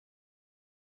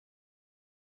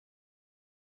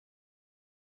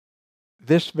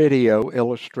This video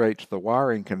illustrates the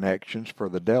wiring connections for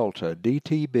the Delta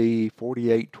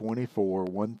DTB4824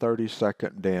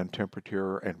 1/32 DIN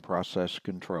temperature and process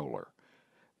controller.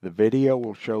 The video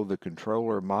will show the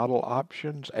controller model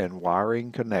options and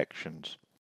wiring connections.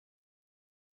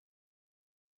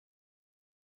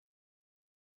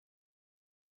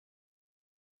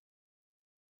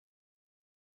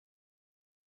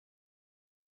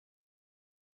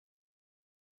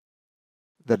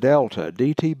 The Delta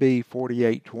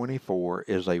DTB4824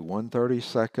 is a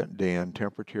 1/32 DIN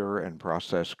temperature and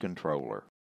process controller.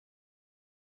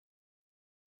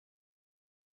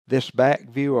 This back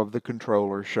view of the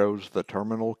controller shows the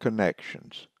terminal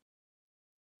connections.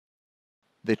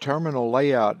 The terminal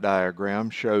layout diagram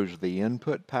shows the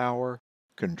input power,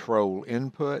 control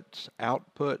inputs,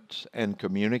 outputs, and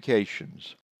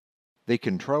communications. The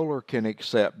controller can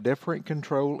accept different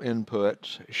control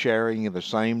inputs sharing the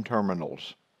same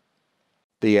terminals.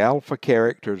 The alpha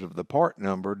characters of the part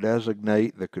number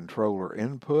designate the controller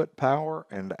input power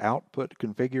and output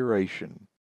configuration.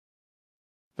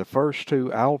 The first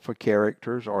two alpha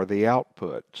characters are the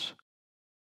outputs.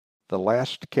 The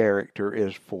last character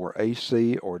is for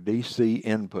AC or DC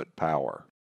input power.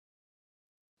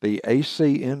 The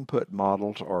AC input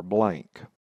models are blank.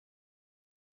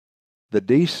 The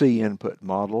DC input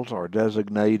models are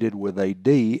designated with a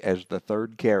D as the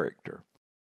third character.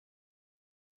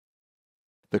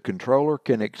 The controller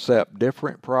can accept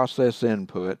different process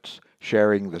inputs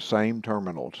sharing the same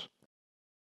terminals.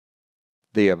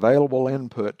 The available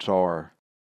inputs are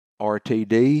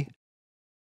RTD,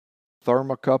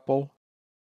 thermocouple,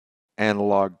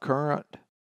 analog current,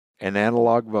 and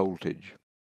analog voltage.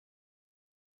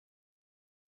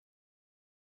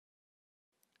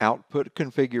 Output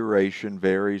configuration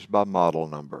varies by model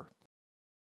number.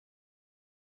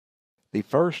 The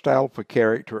first alpha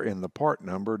character in the part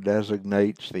number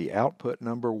designates the output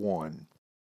number 1.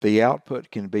 The output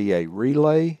can be a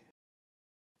relay,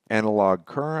 analog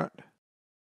current,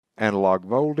 analog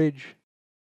voltage,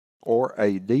 or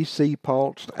a DC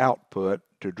pulsed output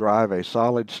to drive a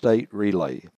solid-state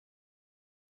relay.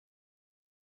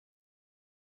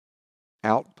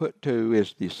 Output 2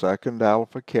 is the second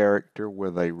alpha character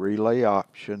with a relay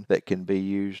option that can be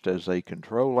used as a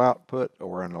control output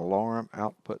or an alarm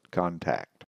output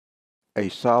contact. A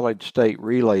solid-state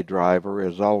relay driver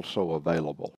is also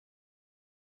available.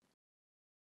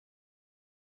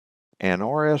 An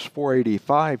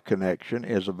RS-485 connection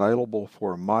is available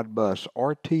for Modbus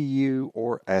RTU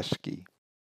or ASCII.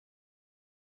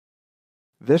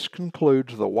 This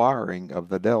concludes the wiring of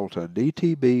the Delta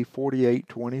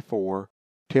DTB4824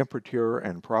 temperature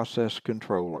and process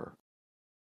controller.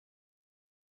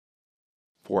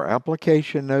 For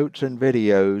application notes and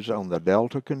videos on the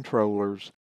Delta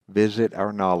controllers, visit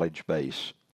our knowledge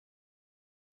base.